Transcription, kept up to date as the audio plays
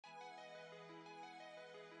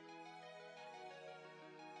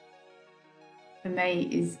for me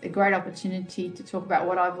is a great opportunity to talk about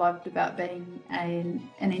what I've loved about being an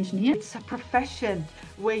engineer. It's a profession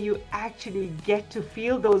where you actually get to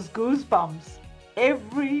feel those goosebumps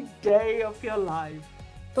every day of your life.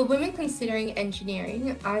 For women considering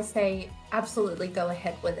engineering, I say absolutely go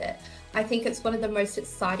ahead with it. I think it's one of the most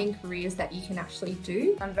exciting careers that you can actually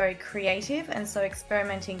do. I'm very creative, and so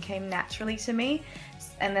experimenting came naturally to me.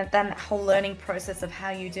 And that whole learning process of how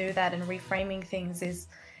you do that and reframing things is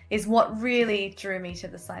what really drew me to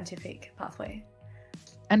the scientific pathway.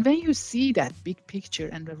 And when you see that big picture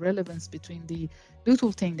and the relevance between the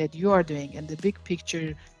little thing that you are doing and the big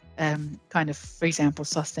picture, kind of, for example,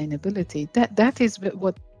 sustainability, that is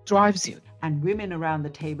what drives you. And Women Around the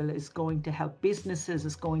Table is going to help businesses,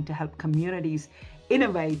 is going to help communities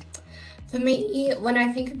innovate. For me, when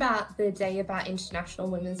I think about the day about International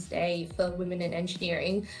Women's Day for Women in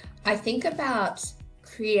Engineering, I think about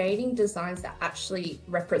creating designs that actually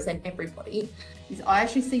represent everybody. I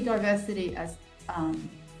actually see diversity as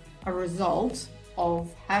a result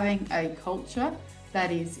of having a culture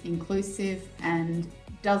that is inclusive and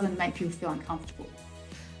doesn't make people feel uncomfortable.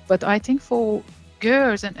 But I think for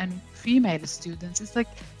girls and female students, it's like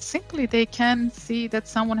simply they can see that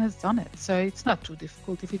someone has done it. So it's not too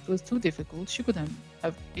difficult. If it was too difficult, she couldn't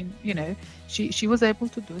have been, she was able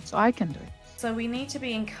to do it, so I can do it. So we need to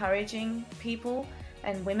be encouraging people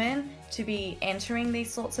and women to be entering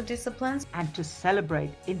these sorts of disciplines. And to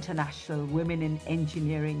celebrate International Women in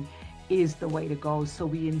Engineering is the way to go, so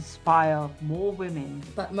we inspire more women.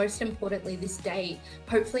 But most importantly, this day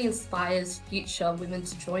hopefully inspires future women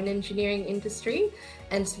to join engineering industry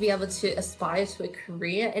and to be able to aspire to a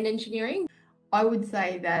career in engineering. I would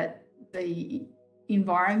say that the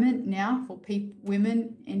environment now for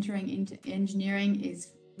women entering into engineering is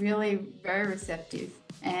really very receptive,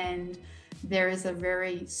 and there is a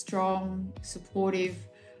very strong, supportive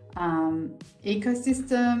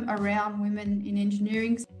ecosystem around women in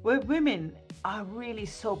engineering. Where women are really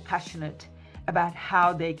so passionate about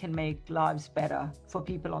how they can make lives better for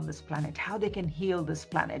people on this planet, how they can heal this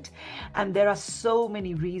planet. And there are so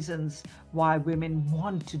many reasons why women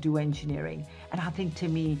want to do engineering. And I think, to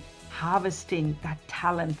me, harvesting that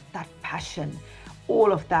talent, that passion,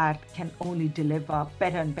 all of that can only deliver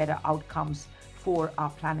better and better outcomes for our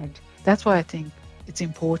planet. That's why I think it's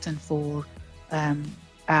important for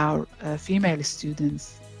our female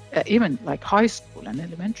students, even like high school and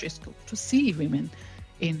elementary school, to see women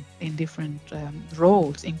in different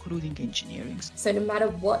roles, including engineering. So no matter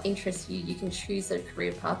what interests you, you can choose a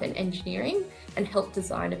career path in engineering and help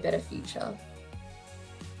design a better future.